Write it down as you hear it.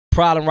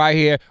Problem right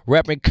here,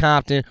 repping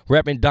Compton,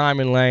 repping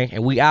Diamond Lane,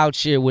 and we out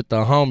here with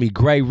the homie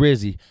Gray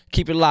Rizzy.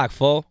 Keep it locked,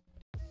 fool.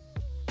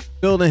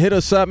 Building, hit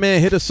us up, man.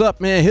 Hit us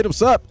up, man. Hit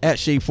us up at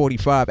Shade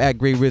 45, at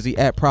Gray Rizzy,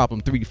 at Problem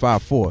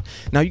 354.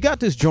 Now you got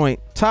this joint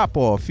Top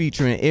Off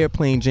featuring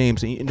Airplane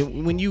James.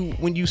 And when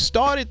you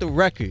started the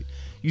record,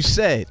 you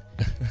said,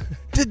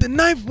 "Did the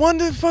Ninth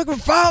Wonder fucking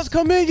files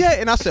come in yet?"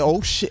 And I said,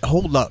 "Oh shit,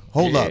 hold up."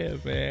 Yeah,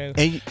 man. And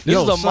this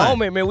is a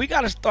moment, man. We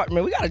gotta start,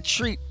 man. We gotta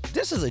treat.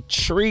 This is a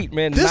treat,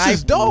 man. This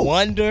is dope. Ninth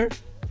Wonder.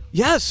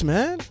 Yes,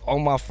 man.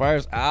 On my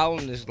first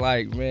album, it's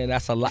like, man,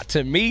 that's a lot.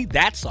 To me,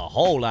 that's a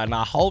whole lot. And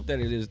I hope that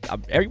it is.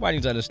 Everybody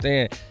needs to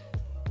understand,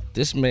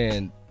 this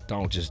man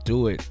don't just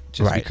do it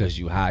just because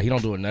you high. He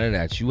don't do none of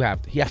that.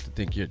 He has to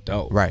think you're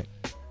dope. Right.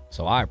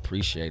 So I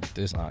appreciate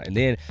this. And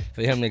then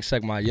for him to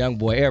accept my young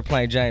boy,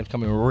 Airplane James,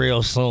 coming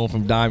real soon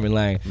from Diamond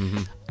Lane,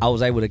 I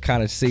was able to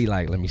kind of see,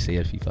 like, let me see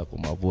if he fuck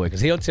with my boy.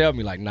 Because he'll tell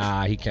me, like,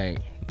 nah, he can't.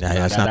 Nah,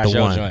 that's not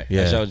the one. Joint.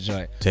 Yeah. That's your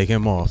joint. Take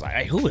him off. I was like,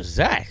 hey, who is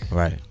that?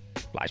 Right.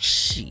 Like,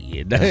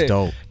 shit. That's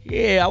dope.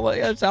 Yeah, I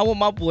want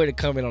my boy to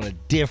come in on a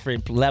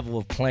different level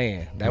of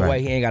playing. That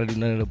way he ain't got to do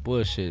none of the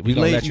bullshit. We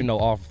gonna let you know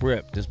off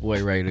rip, this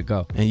boy ready to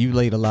go. And you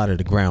laid a lot of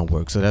the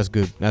groundwork, so that's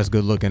good. That's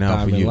good looking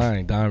out for you.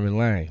 Diamond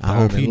Lane. I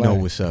hope he know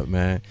what's up,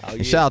 man. Oh,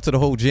 and shout out to the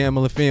whole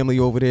Jamila family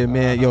over there,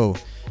 man. Yo,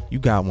 you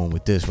got one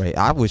with this, right?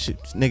 I wish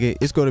nigga,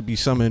 it's gonna be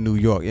summer in New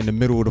York in the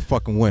middle of the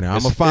fucking winter.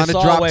 I'm gonna find a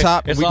drop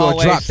top and we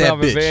gonna drop that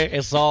bitch. Man.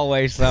 It's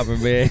always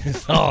something, man.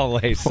 It's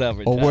always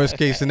something. Or worst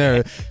case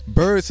scenario,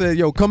 Bird said,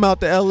 "Yo, come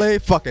out to LA."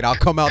 Fuck it, I'll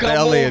come out to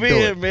LA and do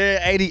it, man.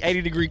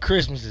 80-degree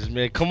Christmases,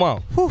 man. Come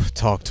on. Whew,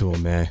 talk to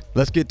him, man.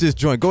 Let's get this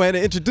joint. Go ahead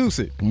and introduce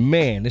it.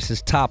 Man, this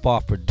is Top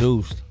Off,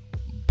 produced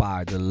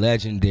by the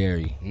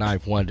legendary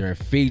Ninth Wonder and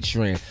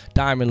featuring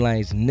Diamond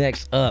Lane's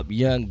next up,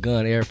 Young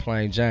Gun,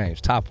 Airplane James.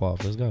 Top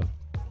Off, let's go.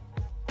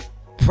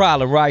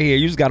 Problem right here.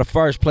 You just got a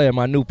first play of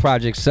my new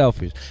project,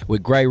 Selfish,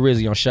 with Gray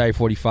Rizzy on Shade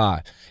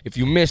 45. If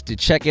you missed it,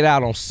 check it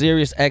out on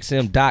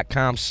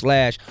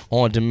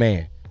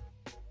SiriusXM.com/on-demand.